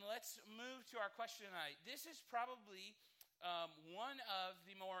let's move to our question tonight. This is probably one of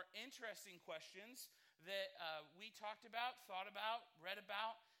the more interesting questions that we talked about, thought about, read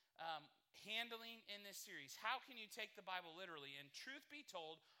about, handling in this series. How can you take the Bible literally? And truth be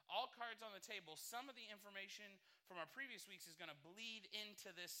told, all cards on the table, some of the information from our previous weeks is going to bleed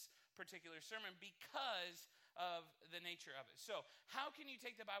into this particular sermon because of the nature of it. So, how can you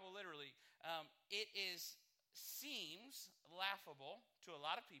take the Bible literally? It seems laughable to a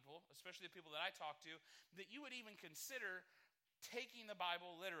lot of people, especially the people that I talk to, that you would even consider taking the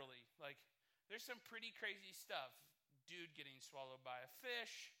Bible literally. Like, there's some pretty crazy stuff. Dude getting swallowed by a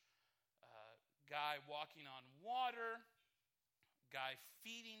fish, guy walking on water, guy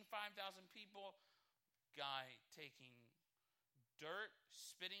feeding 5,000 people, guy taking dirt,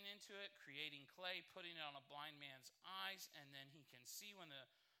 spitting into it, creating clay, putting it on a blind man's eyes, and then he can see when the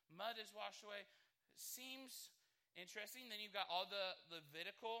mud is washed away. Seems interesting. Then you've got all the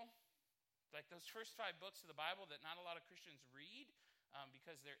Levitical, like those first 5 books of the Bible that not a lot of Christians read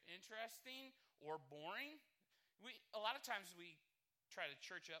because they're interesting or boring. A lot of times we try to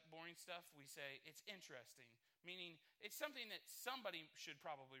church up boring stuff. We say it's interesting, meaning it's something that somebody should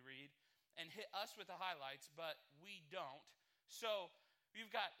probably read and hit us with the highlights, but we don't. So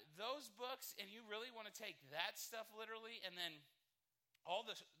you've got those books, and you really want to take that stuff literally, and then all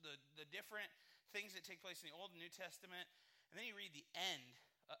the different things that take place in the Old and New Testament, and then you read the end,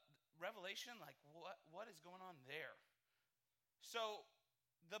 Revelation, like what is going on there? So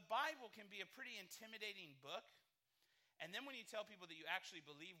the Bible can be a pretty intimidating book, and then when you tell people that you actually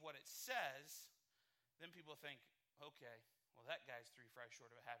believe what it says, then people think, okay, well that guy's 3 fries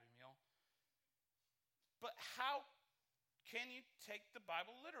short of a Happy Meal. But how can you take the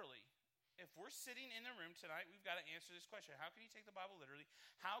Bible literally? If we're sitting in the room tonight, we've got to answer this question. How can you take the Bible literally?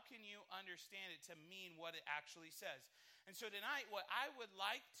 How can you understand it to mean what it actually says? And so tonight, what I would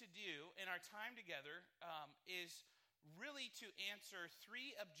like to do in our time together is really to answer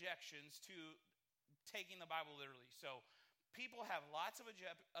 3 objections to taking the Bible literally. So people have lots of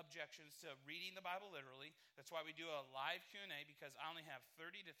objections to reading the Bible literally. That's why we do a live Q&A, because I only have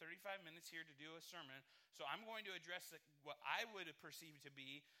 30 to 35 minutes here to do a sermon. So I'm going to address what I would perceive to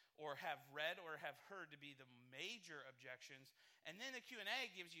be or have read or have heard to be the major objections. And then the Q&A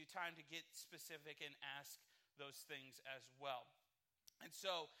gives you time to get specific and ask those things as well. And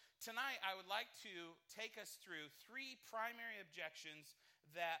so tonight I would like to take us through 3 primary objections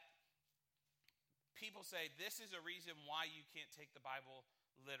that people say this is a reason why you can't take the Bible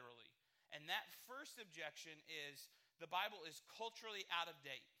literally. And that first objection is the Bible is culturally out of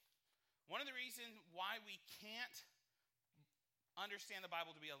date. One of the reasons why we can't understand the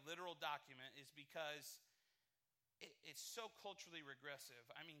Bible to be a literal document is because it's so culturally regressive.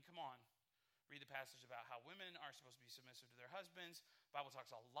 I mean, come on. Read the passage about how women are supposed to be submissive to their husbands. The Bible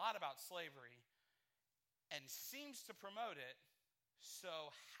talks a lot about slavery and seems to promote it.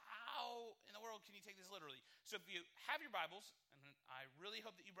 So how in the world can you take this literally? So if you have your Bibles, and I really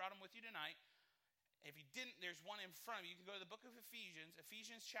hope that you brought them with you tonight. If you didn't, there's one in front of you. You can go to the book of Ephesians,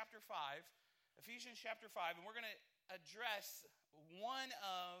 Ephesians chapter 5, and we're going to address one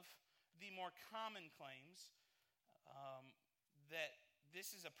of the more common claims that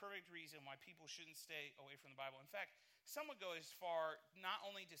this is a perfect reason why people shouldn't stay away from the Bible. In fact, some would go as far not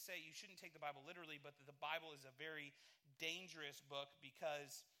only to say you shouldn't take the Bible literally, but that the Bible is a very dangerous book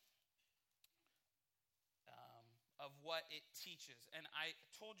because of what it teaches. And I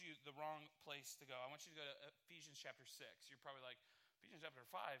told you the wrong place to go. I want you to go to Ephesians chapter 6. You're probably like, Ephesians chapter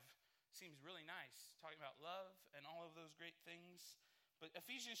 5 seems really nice, talking about love and all of those great things. But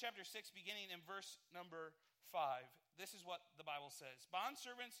Ephesians chapter 6, beginning in verse number 5, this is what the Bible says.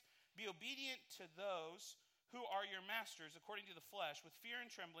 Bondservants, be obedient to those who are your masters according to the flesh, with fear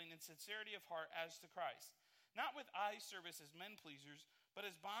and trembling and sincerity of heart as to Christ. Not with eye service as men pleasers, but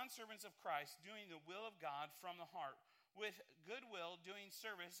as bondservants of Christ, doing the will of God from the heart, with goodwill doing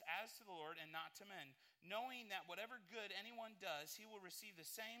service as to the Lord and not to men, knowing that whatever good anyone does, he will receive the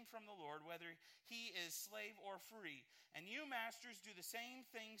same from the Lord, whether he is slave or free. And you, masters, do the same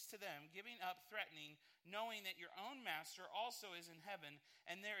things to them, giving up threatening, knowing that your own master also is in heaven,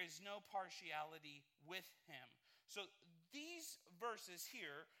 and there is no partiality with him. So these verses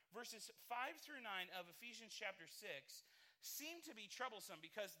here, verses 5 through 9 of Ephesians chapter 6, seem to be troublesome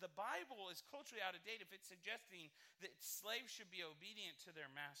because the Bible is culturally out of date if it's suggesting that slaves should be obedient to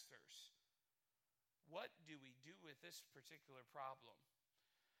their masters. What do we do with this particular problem?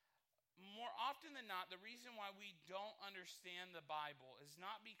 More often than not, the reason why we don't understand the Bible is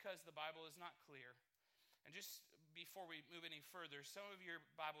not because the Bible is not clear. And just before we move any further, some of your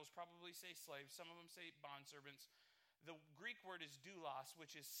Bibles probably say slaves, some of them say bondservants. The Greek word is doulos,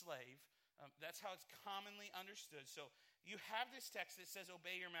 which is slave. That's how it's commonly understood. So you have this text that says,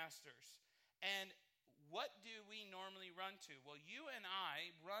 obey your masters. And what do we normally run to? Well, you and I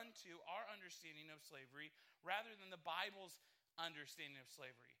run to our understanding of slavery rather than the Bible's understanding of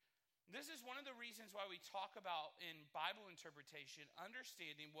slavery. This is one of the reasons why we talk about in Bible interpretation,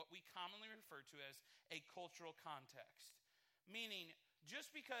 understanding what we commonly refer to as a cultural context. Meaning,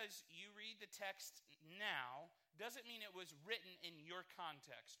 just because you read the text now doesn't mean it was written in your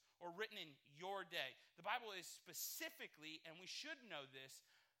context or written in your day. The Bible is specifically, and we should know this,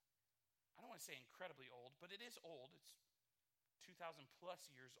 I don't want to say incredibly old, but it is old. It's 2,000 plus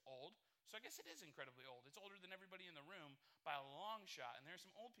years old. So I guess it is incredibly old. It's older than everybody in the room by a long shot. And there's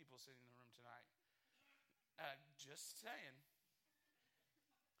some old people sitting in the room tonight. Just saying.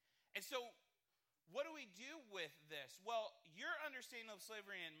 And so what do we do with this? Well, your understanding of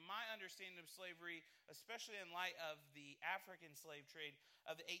slavery and my understanding of slavery, especially in light of the African slave trade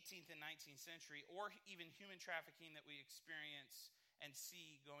of the 18th and 19th century, or even human trafficking that we experience and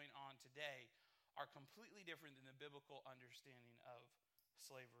see going on today, are completely different than the biblical understanding of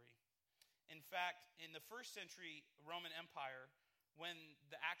slavery. In fact, in the first century Roman Empire, when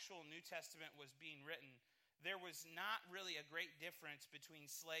the actual New Testament was being written, there was not really a great difference between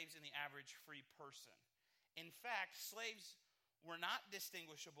slaves and the average free person. In fact, slaves were not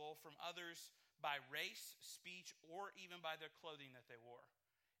distinguishable from others by race, speech, or even by their clothing that they wore.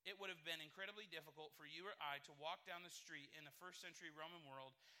 It would have been incredibly difficult for you or I to walk down the street in the first century Roman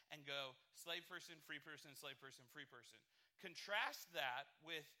world and go slave person, free person, slave person, free person. Contrast that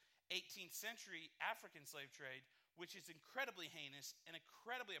with 18th century African slave trade, which is incredibly heinous and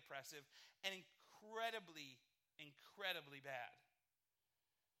incredibly oppressive and incredibly bad.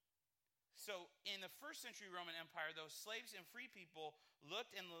 So in the first century Roman Empire, those slaves and free people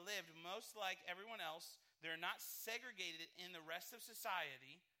looked and lived most like everyone else. They're not segregated in the rest of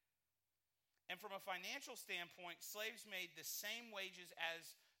society. And from a financial standpoint, slaves made the same wages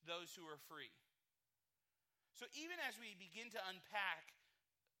as those who were free. So even as we begin to unpack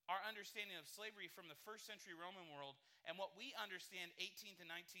our understanding of slavery from the first century Roman world and what we understand 18th and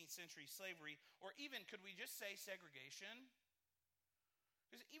 19th century slavery, or even could we just say segregation?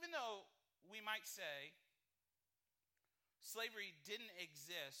 Because even though we might say slavery didn't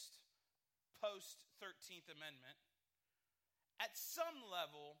exist post 13th Amendment, at some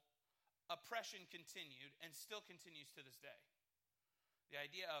level, oppression continued and still continues to this day. The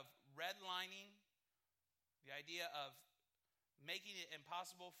idea of redlining, the idea of making it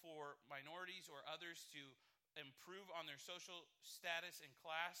impossible for minorities or others to improve on their social status and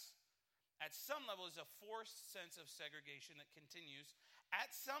class, at some level is a forced sense of segregation that continues at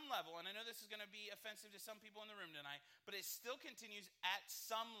some level. And I know this is going to be offensive to some people in the room tonight, but it still continues at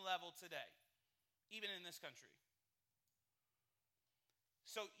some level today, even in this country.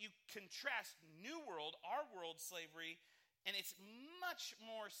 So you contrast New World, our world slavery, and it's much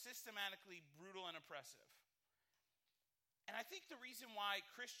more systematically brutal and oppressive. And I think the reason why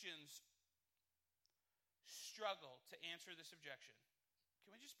Christians struggle to answer this objection,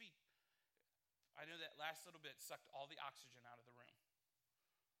 can we just be, I know that last little bit sucked all the oxygen out of the room.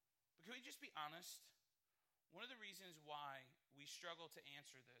 But can we just be honest? One of the reasons why we struggle to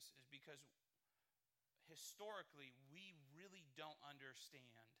answer this is because historically we really don't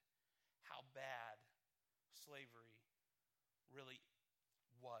understand how bad slavery really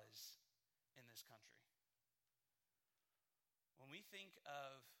was in this country. When we think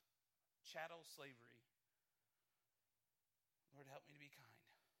of chattel slavery, Lord, help me to be kind.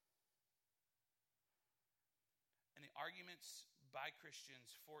 And the arguments by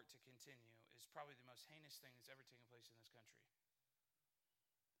Christians for it to continue is probably the most heinous thing that's ever taken place in this country.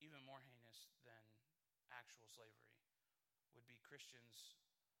 Even more heinous than actual slavery would be Christians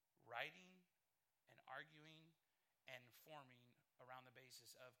writing and arguing and forming around the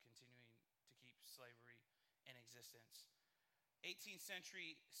basis of continuing to keep slavery in existence. 18th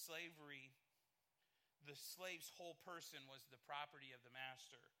century slavery, the slave's whole person was the property of the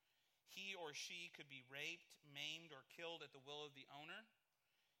master. He or she could be raped, maimed, or killed at the will of the owner.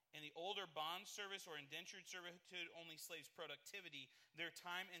 In the older bond service or indentured servitude, only slaves' productivity, their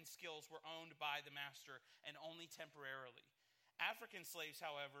time and skills were owned by the master and only temporarily. African slaves,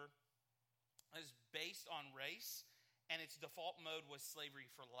 however, is based on race, and its default mode was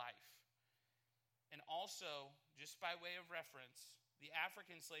slavery for life. And also, just by way of reference, the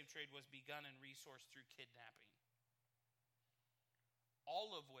African slave trade was begun and resourced through kidnapping.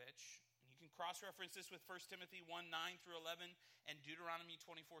 All of which, and you can cross-reference this with 1 Timothy 1:9 through 11, and Deuteronomy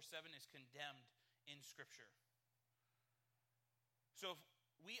 24:7 is condemned in Scripture. So if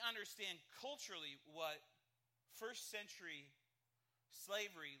we understand culturally what first century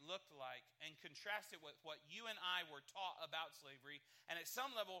slavery looked like and contrast it with what you and I were taught about slavery, and at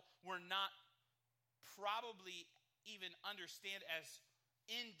some level we're not probably even understand as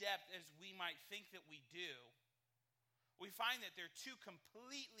in depth as we might think that we do, we find that they're two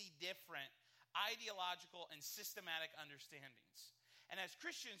completely different ideological and systematic understandings. And as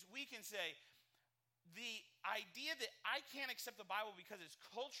Christians, we can say the idea that I can't accept the Bible because it's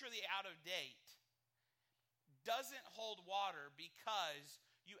culturally out of date doesn't hold water, because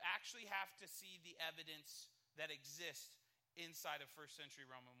you actually have to see the evidence that exists inside of first century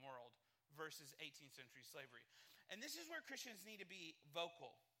Roman world versus 18th century slavery. And this is where Christians need to be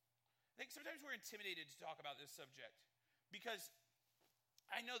vocal. I think sometimes we're intimidated to talk about this subject, because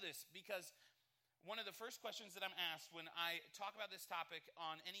I know this, because one of the first questions that I'm asked when I talk about this topic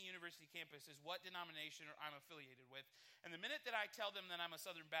on any university campus is what denomination I'm affiliated with. And the minute that I tell them that I'm a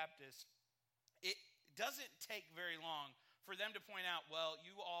Southern Baptist, it doesn't take very long for them to point out, well,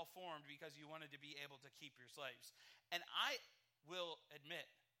 you all formed because you wanted to be able to keep your slaves. And I will admit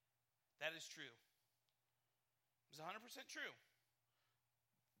that is true. It's 100% true.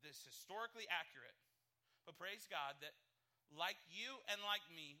 This is historically accurate. But praise God that like you and like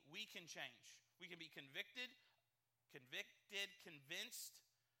me, we can change. We can be convicted, convinced,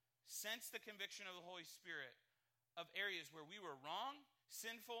 sense the conviction of the Holy Spirit of areas where we were wrong,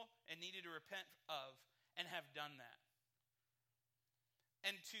 sinful, and needed to repent of, and have done that.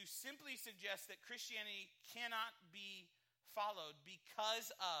 And to simply suggest that Christianity cannot be followed because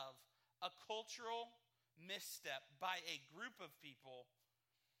of a cultural misstep by a group of people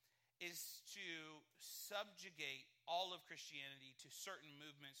is to subjugate all of Christianity to certain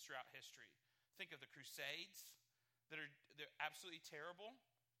movements throughout history. Think of the Crusades, they're absolutely terrible,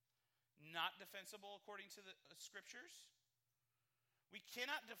 not defensible according to the scriptures. We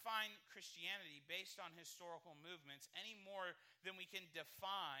cannot define Christianity based on historical movements any more than we can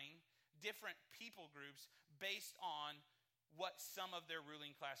define different people groups based on what some of their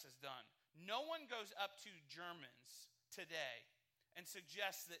ruling class has done. No one goes up to Germans today and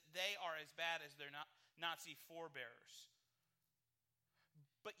suggests that they are as bad as their Nazi forebears.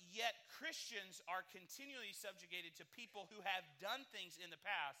 But yet Christians are continually subjugated to people who have done things in the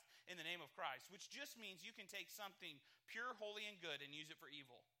past in the name of Christ, which just means you can take something pure, holy, and good and use it for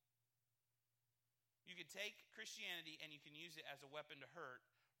evil. You can take Christianity and you can use it as a weapon to hurt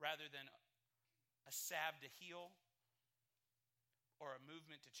rather than a salve to heal or a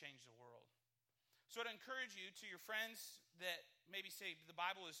movement to change the world. So I'd encourage you, to your friends that maybe say the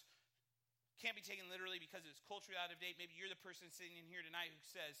Bible can't be taken literally because it's culturally out of date. Maybe you're the person sitting in here tonight who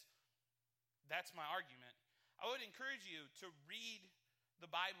says, that's my argument. I would encourage you to read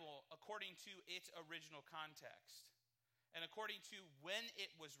the Bible according to its original context and according to when it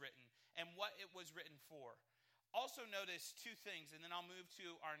was written and what it was written for. Also notice two things, and then I'll move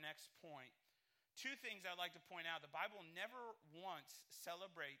to our next point. Two things I'd like to point out. The Bible never once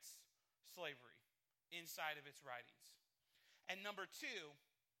celebrates slavery inside of its writings. And number two,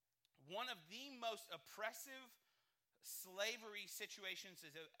 one of the most oppressive slavery situations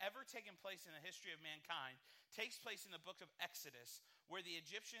that have ever taken place in the history of mankind takes place in the book of Exodus, where the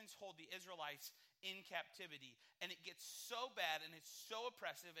Egyptians hold the Israelites in captivity. And it gets so bad and it's so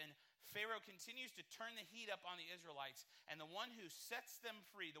oppressive, and Pharaoh continues to turn the heat up on the Israelites. And the one who sets them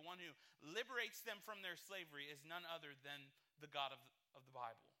free, the one who liberates them from their slavery, is none other than the God of the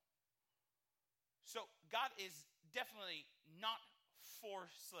Bible. So God is definitely not for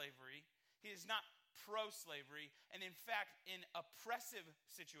slavery. He is not pro-slavery. And in fact, in oppressive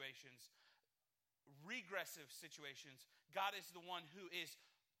situations, regressive situations, God is the one who is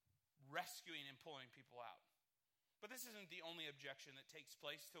rescuing and pulling people out. But this isn't the only objection that takes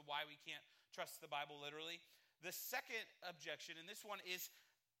place to why we can't trust the Bible literally. The second objection, and this one is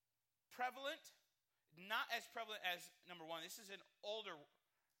prevalent, not as prevalent as number one. This is an older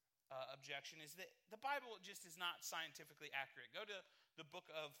objection, is that the Bible just is not scientifically accurate. Go to the book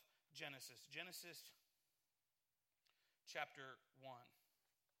of Genesis. Genesis chapter 1.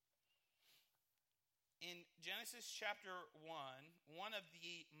 In Genesis chapter 1, one of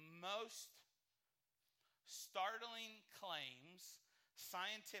the most startling claims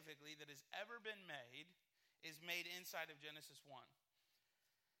scientifically that has ever been made is made inside of Genesis 1.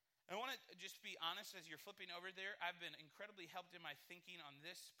 I want to just be honest, as you're flipping over there, I've been incredibly helped in my thinking on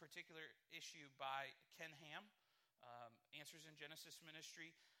this particular issue by Ken Ham, Answers in Genesis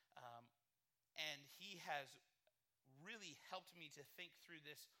Ministry, and he has really helped me to think through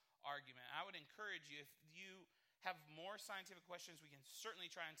this argument. I would encourage you, if you have more scientific questions, we can certainly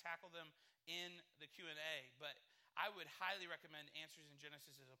try and tackle them in the Q&A, but I would highly recommend Answers in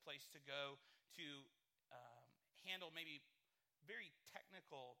Genesis as a place to go to handle maybe very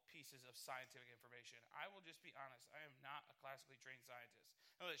technical pieces of scientific information. I will just be honest. I am not a classically trained scientist.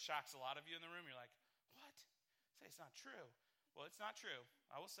 I know that shocks a lot of you in the room. You're like, what? Say it's not true. Well, it's not true.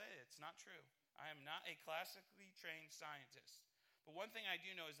 I will say it's not true. I am not a classically trained scientist. But one thing I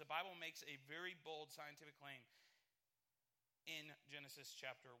do know is the Bible makes a very bold scientific claim in Genesis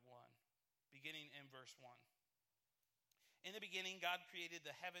chapter 1, beginning in verse 1. In the beginning, God created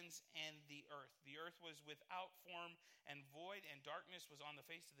the heavens and the earth. The earth was without form and void, and darkness was on the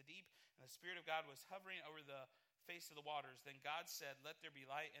face of the deep, and the Spirit of God was hovering over the face of the waters. Then God said, "Let there be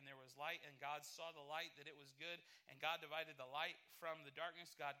light," and there was light, and God saw the light that it was good, and God divided the light from the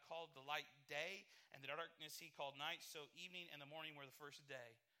darkness. God called the light day, and the darkness he called night. So evening and the morning were the first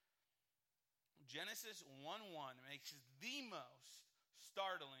day. Genesis 1:1 makes the most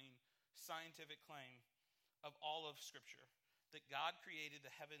startling scientific claim of all of Scripture, that God created the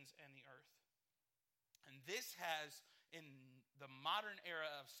heavens and the earth. And this has, in the modern era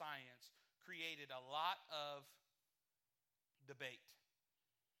of science, created a lot of debate,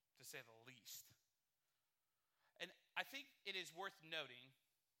 to say the least. And I think it is worth noting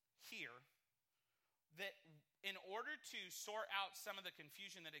here that in order to sort out some of the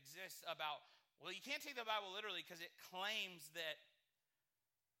confusion that exists about, well, you can't take the Bible literally because it claims that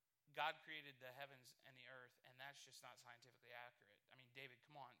God created the heavens and the earth, and that's just not scientifically accurate. I mean, David,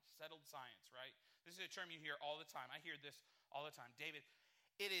 come on, settled science, right? This is a term you hear all the time. I hear this all the time. David,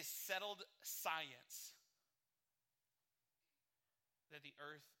 it is settled science that the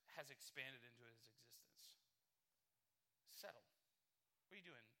earth has expanded into its existence. Settled. What are you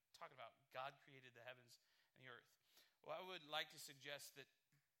doing? Talking about God created the heavens and the earth. Well, I would like to suggest that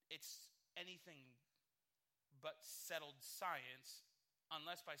it's anything but settled science,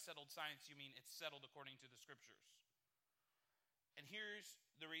 unless by settled science you mean it's settled according to the Scriptures. And here's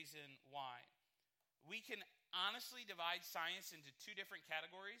the reason why. We can honestly divide science into two different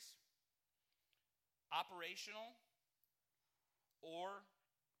categories: operational, or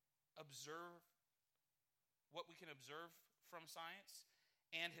what we can observe from science,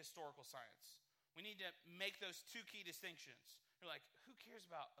 and historical science. We need to make those two key distinctions. You're like, who cares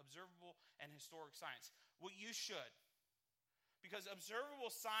about observable and historic science? Well, you should. Because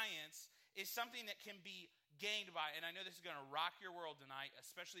observable science is something that can be gained by, and I know this is going to rock your world tonight,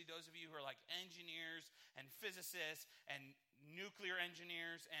 especially those of you who are like engineers and physicists and nuclear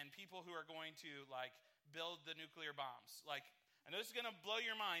engineers and people who are going to like build the nuclear bombs. Like, I know this is going to blow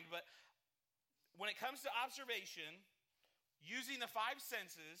your mind, but when it comes to observation, using the five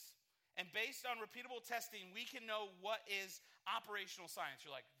senses and based on repeatable testing, we can know what is operational science.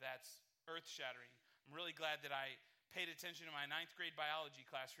 You're like, that's earth-shattering. I'm really glad that I paid attention to my 9th grade biology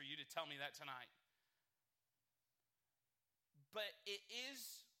class for you to tell me that tonight. But it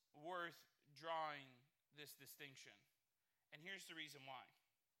is worth drawing this distinction. And here's the reason why.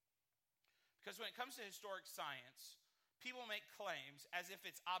 Because when it comes to historic science, people make claims as if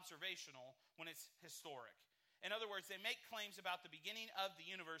it's observational when it's historic. In other words, they make claims about the beginning of the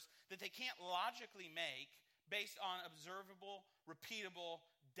universe that they can't logically make based on observable, repeatable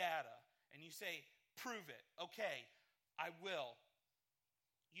data. And you say, prove it. Okay, I will.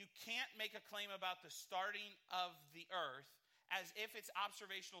 You can't make a claim about the starting of the earth as if it's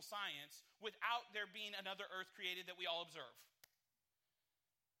observational science without there being another earth created that we all observe.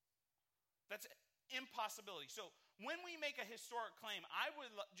 That's impossibility. So when we make a historic claim, I would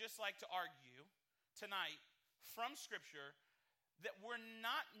just like to argue tonight from Scripture that we're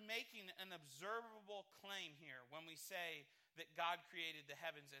not making an observable claim here when we say that God created the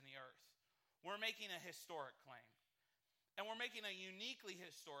heavens and the earth. We're making a historic claim. And we're making a uniquely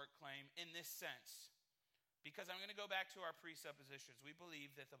historic claim in this sense. Because I'm going to go back to our presuppositions. We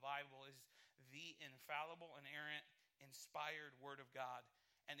believe that the Bible is the infallible, inerrant, inspired Word of God.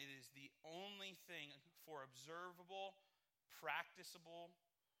 And it is the only thing for observable, practicable,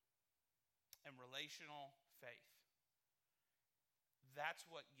 and relational faith. That's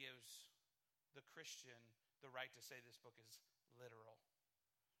what gives the Christian the right to say this book is literal.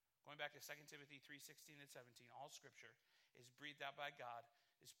 Going back to 2 Timothy 3:16 and 17, all Scripture is breathed out by God,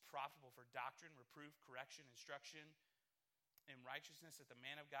 is profitable for doctrine, reproof, correction, instruction in righteousness, that the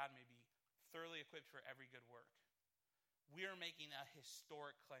man of God may be thoroughly equipped for every good work. We are making a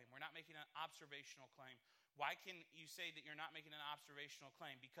historic claim. We're not making an observational claim. Why can you say that you're not making an observational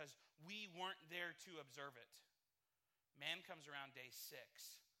claim? Because we weren't there to observe it. Man comes around day 6.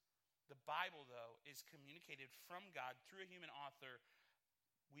 The Bible, though, is communicated from God through a human author,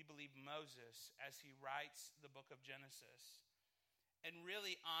 we believe Moses, as he writes the book of Genesis. And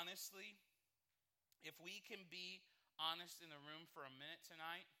really, honestly, if we can be honest in the room for a minute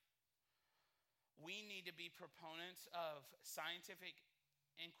tonight, We need to be proponents of scientific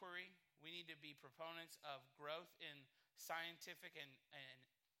inquiry. We need to be proponents of growth in scientific and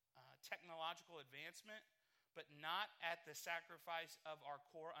technological advancement, but not at the sacrifice of our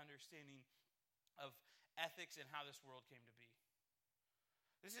core understanding of ethics and how this world came to be.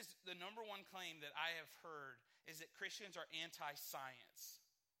 This is the number one claim that I have heard, is that Christians are anti-science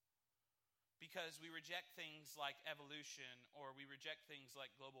because we reject things like evolution, or we reject things like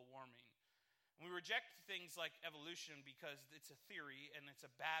global warming. We reject things like evolution because it's a theory and it's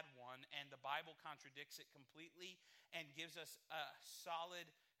a bad one, and the Bible contradicts it completely and gives us a solid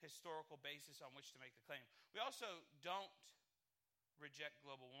historical basis on which to make the claim. We also don't reject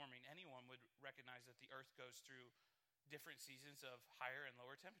global warming. Anyone would recognize that the earth goes through different seasons of higher and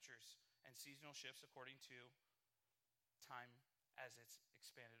lower temperatures and seasonal shifts according to time as it's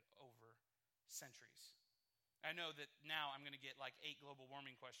expanded over centuries. I know that now I'm going to get like 8 global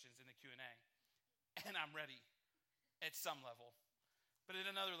warming questions in the Q&A, and I'm ready at some level. But at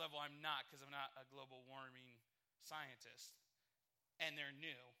another level, I'm not, because I'm not a global warming scientist, and they're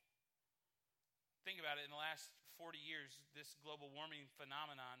new. Think about it, in the last 40 years, this global warming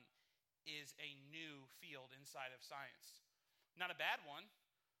phenomenon is a new field inside of science. Not a bad one.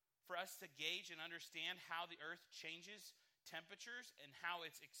 For us to gauge and understand how the earth changes temperatures and how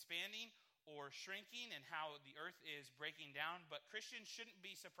it's expanding or shrinking and how the earth is breaking down. But Christians shouldn't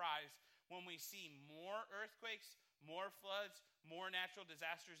be surprised when we see more earthquakes, more floods, more natural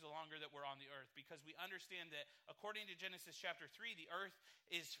disasters the longer that we're on the earth, because we understand that according to Genesis chapter 3, the earth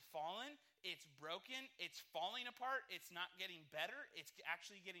is fallen, it's broken, it's falling apart, it's not getting better, it's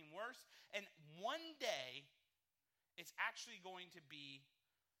actually getting worse, and one day it's actually going to be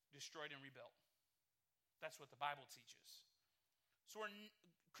destroyed and rebuilt. That's what the Bible teaches. So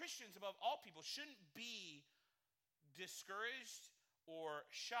Christians, above all people, shouldn't be discouraged or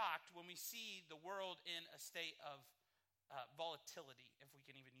shocked when we see the world in a state of volatility, if we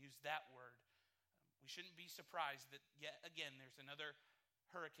can even use that word. We shouldn't be surprised that yet again there's another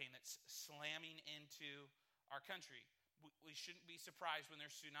hurricane that's slamming into our country. We shouldn't be surprised when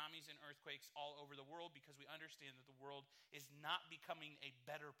there's tsunamis and earthquakes all over the world, because we understand that the world is not becoming a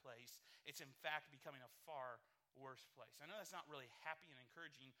better place. It's in fact becoming a far worse place. I know that's not really happy and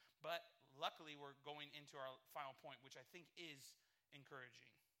encouraging, but luckily we're going into our final point, which I think is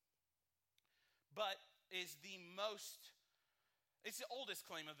encouraging. But is it's the oldest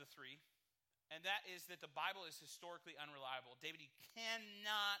claim of the three, and that is that the Bible is historically unreliable. David, you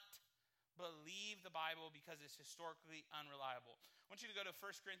cannot believe the Bible because it's historically unreliable. I want you to go to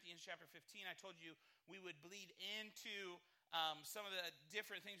 1 Corinthians chapter 15. I told you we would bleed into some of the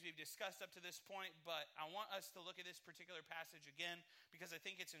different things we've discussed up to this point, but I want us to look at this particular passage again because I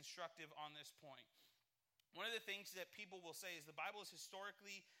think it's instructive on this point. One of the things that people will say is the Bible is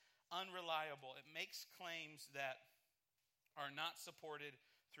historically unreliable. It makes claims that are not supported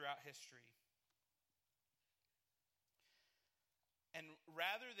throughout history. And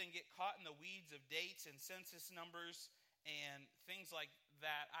rather than get caught in the weeds of dates and census numbers and things like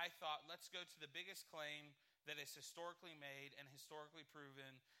that, I thought, let's go to the biggest claim that is historically made and historically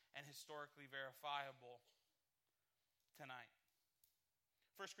proven and historically verifiable tonight.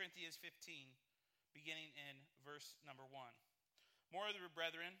 1 Corinthians 15, beginning in verse number 1. Moreover,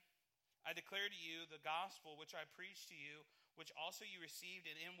 brethren, I declare to you the gospel which I preached to you, which also you received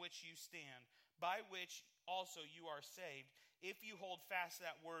and in which you stand, by which also you are saved, if you hold fast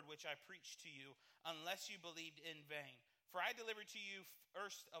that word which I preached to you, unless you believed in vain. For I delivered to you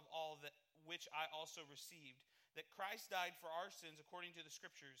first of all that which I also received, that Christ died for our sins according to the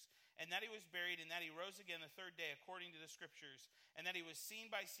Scriptures, and that he was buried, and that he rose again the third day according to the Scriptures, and that he was seen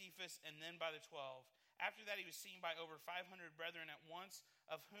by Cephas and then by the 12. After that he was seen by over 500 brethren at once,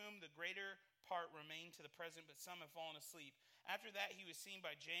 of whom the greater part remain to the present, but some have fallen asleep. After that he was seen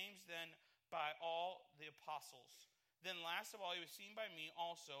by James, then by all the apostles. Then last of all he was seen by me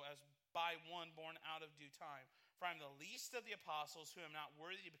also, as by one born out of due time. For I am the least of the apostles, who am not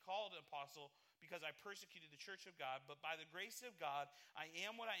worthy to be called an apostle, because I persecuted the church of God. But by the grace of God I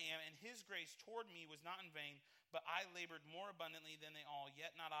am what I am, and his grace toward me was not in vain. But I labored more abundantly than they all,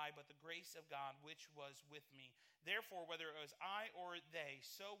 yet not I, but the grace of God which was with me. Therefore, whether it was I or they,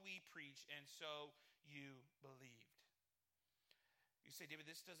 so we preach, and so you believed. You say, David,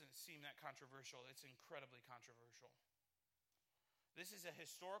 this doesn't seem that controversial. It's incredibly controversial. This is a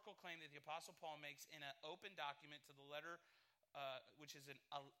historical claim that the Apostle Paul makes in an open document to the letter, which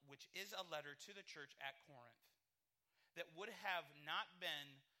is a letter to the church at Corinth, that would have not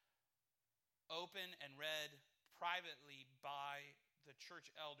been open and read privately by the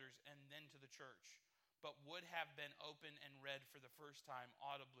church elders and then to the church, but would have been open and read for the first time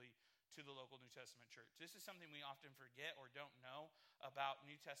audibly to the local New Testament church. This is something we often forget or don't know about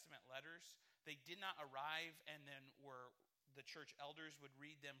New Testament letters. They did not arrive and then the church elders would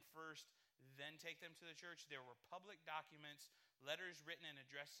read them first, then take them to the church. There were public documents, letters written and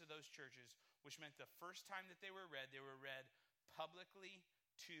addressed to those churches, which meant the first time that they were read publicly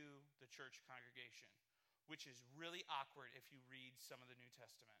to the church congregation, which is really awkward if you read some of the New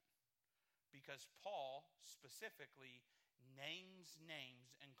Testament, because Paul specifically names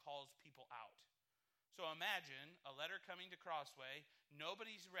names and calls people out. So imagine a letter coming to Crossway,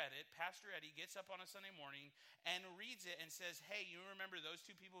 nobody's read it, Pastor Eddie gets up on a Sunday morning and reads it and says, hey, you remember those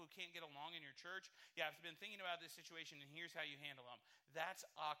two people who can't get along in your church? Yeah, I've been thinking about this situation and here's how you handle them. That's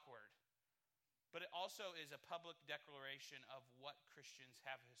awkward. But it also is a public declaration of what Christians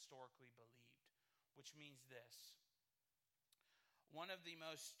have historically believed, which means this. One of the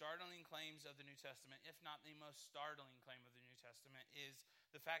most startling claims of the New Testament, if not the most startling claim of the New Testament, is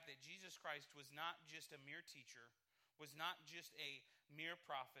the fact that Jesus Christ was not just a mere teacher, was not just a mere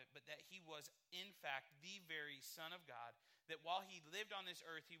prophet, but that he was, in fact, the very Son of God, that while he lived on this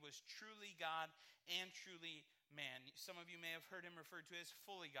earth, he was truly God and truly man. Some of you may have heard him referred to as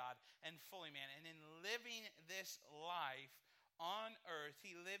fully God and fully man. And in living this life on earth,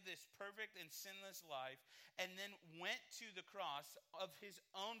 he lived this perfect and sinless life and then went to the cross of his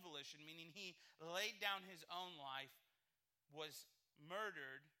own volition, meaning he laid down his own life, was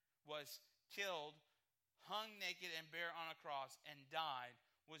murdered, was killed, hung naked and bare on a cross and died,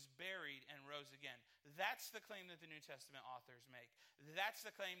 was buried and rose again. That's the claim that the New Testament authors make. That's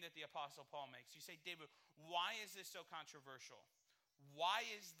the claim that the Apostle Paul makes. You say, David, why is this so controversial? Why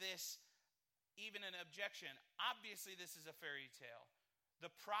is this even an objection? Obviously, this is a fairy tale. The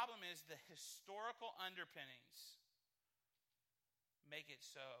problem is the historical underpinnings make it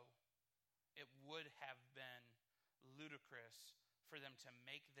so it would have been ludicrous for them to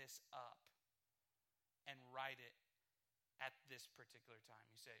make this up and write it at this particular time.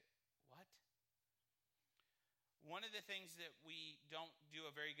 You say, what? One of the things that we don't do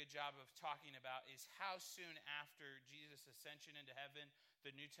a very good job of talking about is how soon after Jesus' ascension into heaven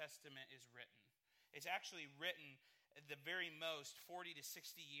the New Testament is written. It's actually written at the very most 40 to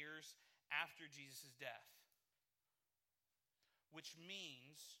 60 years after Jesus' death, which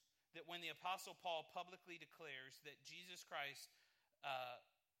means that when the Apostle Paul publicly declares that Jesus Christ,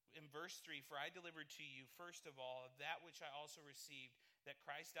 in verse 3, for I delivered to you, first of all, that which I also received, that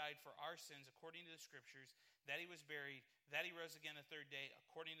Christ died for our sins according to the Scriptures, that he was buried, that he rose again the third day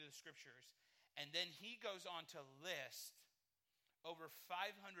according to the Scriptures. And then he goes on to list over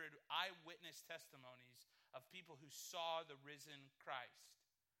 500 eyewitness testimonies of people who saw the risen Christ.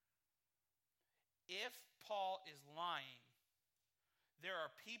 If Paul is lying, there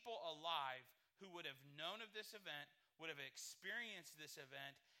are people alive who would have known of this event, would have experienced this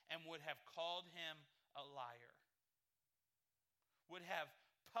event, and would have called him a liar, would have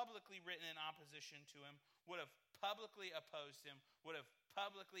publicly written in opposition to him, would have publicly opposed him, would have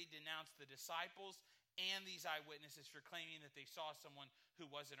publicly denounced the disciples and these eyewitnesses for claiming that they saw someone who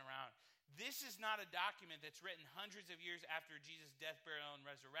wasn't around. This is not a document that's written hundreds of years after Jesus' death, burial, and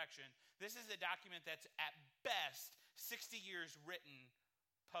resurrection. This is a document that's at best 60 years written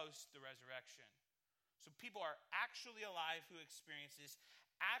post the resurrection. So people are actually alive who experienced this,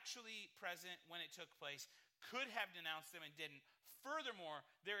 actually present when it took place, could have denounced them and didn't. Furthermore,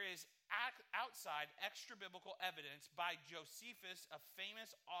 there is outside extra-biblical evidence by Josephus, a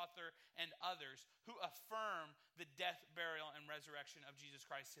famous author, and others who affirm the death, burial, and resurrection of Jesus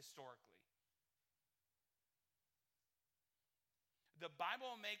Christ historically. The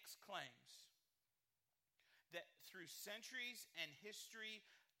Bible makes claims that through centuries and history,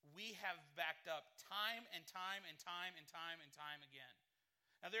 we have backed up time and time and time and time and time again.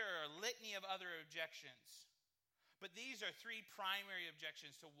 Now, there are a litany of other objections, but these are three primary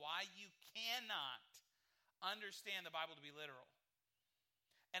objections to why you cannot understand the Bible to be literal.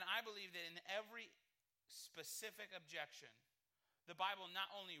 And I believe that in every specific objection, the Bible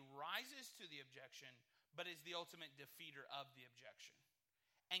not only rises to the objection, but is the ultimate defeater of the objection.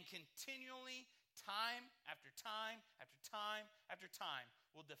 And continually, time after time after time after time,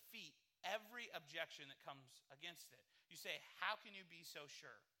 will defeat every objection that comes against it. You say, how can you be so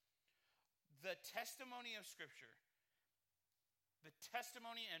sure? The testimony of Scripture, the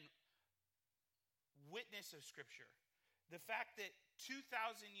testimony and witness of Scripture, the fact that 2,000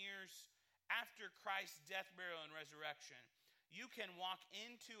 years after Christ's death, burial, and resurrection, you can walk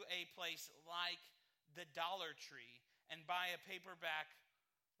into a place like the Dollar Tree and buy a paperback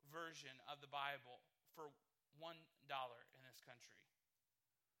version of the Bible for $1 in this country.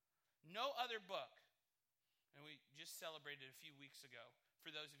 No other book, and we just celebrated a few weeks ago for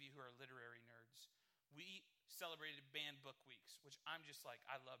those of you who are literary nerds, we celebrated banned book weeks, which I'm just like,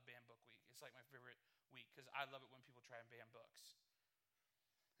 I love banned book week. It's like my favorite week because I love it when people try and ban books.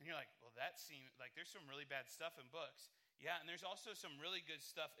 And you're like, well, that seems like there's some really bad stuff in books. Yeah, and there's also some really good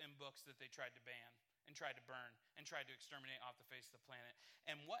stuff in books that they tried to ban and tried to burn and tried to exterminate off the face of the planet.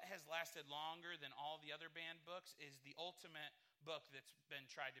 And what has lasted longer than all the other banned books is the ultimate book that's been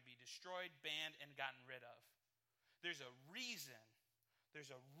tried to be destroyed, banned, and gotten rid of. There's a reason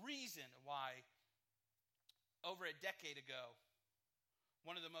why over a decade ago,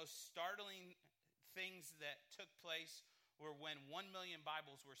 one of the most startling things that took place were when 1 million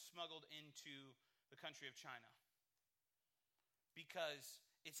Bibles were smuggled into the country of China. Because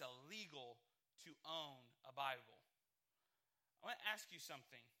it's illegal to own a Bible. I want to ask you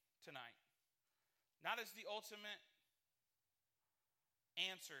something tonight. Not as the ultimate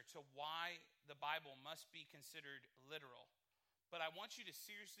answer to why the Bible must be considered literal, but I want you to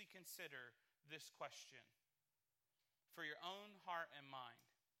seriously consider this question for your own heart and mind.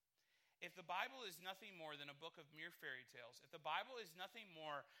 If the Bible is nothing more than a book of mere fairy tales, if the Bible is nothing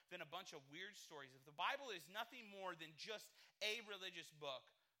more than a bunch of weird stories, if the Bible is nothing more than just a religious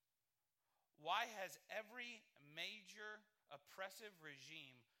book, why has every major oppressive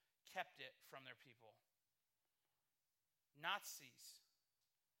regime kept it from their people? Nazis,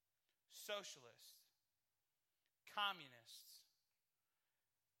 socialists, communists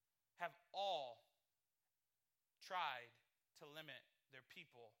have all tried to limit their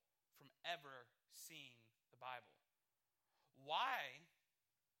people from ever seeing the Bible. Why,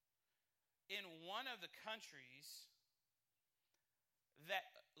 in one of the countries that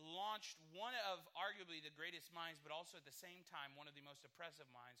launched one of arguably the greatest minds, but also at the same time one of the most oppressive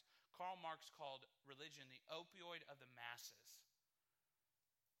minds, Karl Marx called religion the opioid of the masses,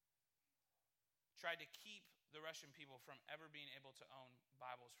 tried to keep the Russian people from ever being able to own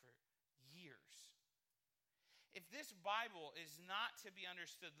Bibles for years. If this Bible is not to be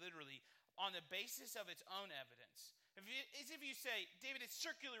understood literally on the basis of its own evidence, as if you say, David, it's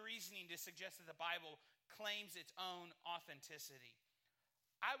circular reasoning to suggest that the Bible claims its own authenticity.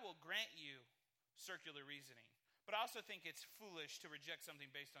 I will grant you circular reasoning, but I also think it's foolish to reject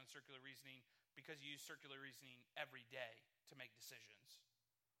something based on circular reasoning because you use circular reasoning every day to make decisions.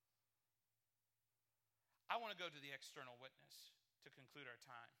 I want to go to the external witness to conclude our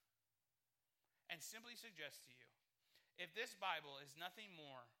time and simply suggest to you, if this Bible is nothing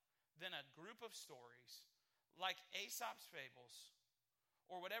more than a group of stories like Aesop's Fables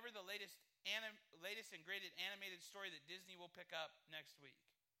or whatever the latest and greatest animated story that Disney will pick up next week,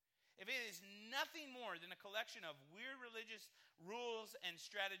 if it is nothing more than a collection of weird religious rules and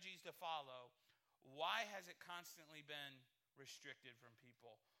strategies to follow, why has it constantly been restricted from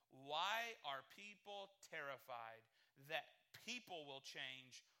people? Why are people terrified that people will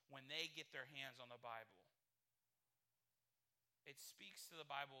change when they get their hands on the Bible? It speaks to the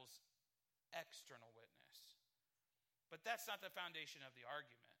Bible's external witness. But that's not the foundation of the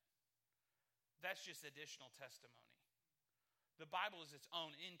argument. That's just additional testimony. The Bible is its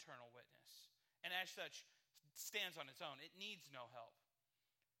own internal witness, and as such, stands on its own. It needs no help.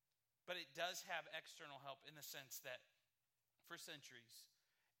 But it does have external help in the sense that for centuries,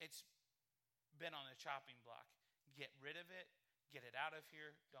 it's been on the chopping block. Get rid of it. Get it out of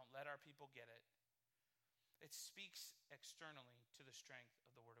here. Don't let our people get it. It speaks externally to the strength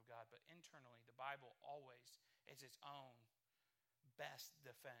of the Word of God, but internally, the Bible always is its own best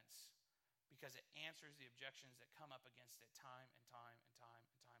defense because it answers the objections that come up against it time and time and time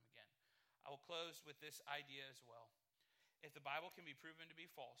and time again. I will close with this idea as well. If the Bible can be proven to be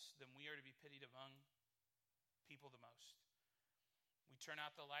false, then we are to be pitied among people the most. We turn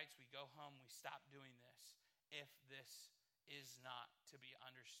out the lights, we go home, we stop doing this. If this is not to be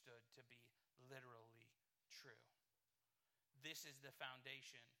understood to be literally true. This is the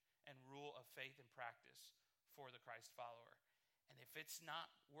foundation and rule of faith and practice for the Christ follower. And if it's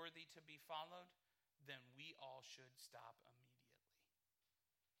not worthy to be followed, then we all should stop immediately.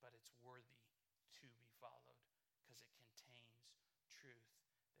 But it's worthy to be followed because it contains truth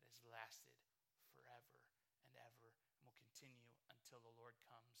that has lasted forever and ever and will continue until the Lord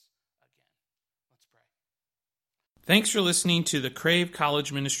comes again. Let's pray. Thanks for listening to the Crave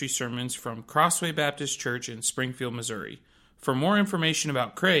College Ministry sermons from Crossway Baptist Church in Springfield, Missouri. For more information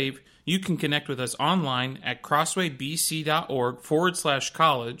about Crave, you can connect with us online at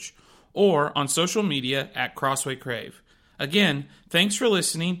crosswaybc.org/college or on social media at Crossway Crave. Again, thanks for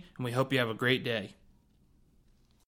listening, and we hope you have a great day.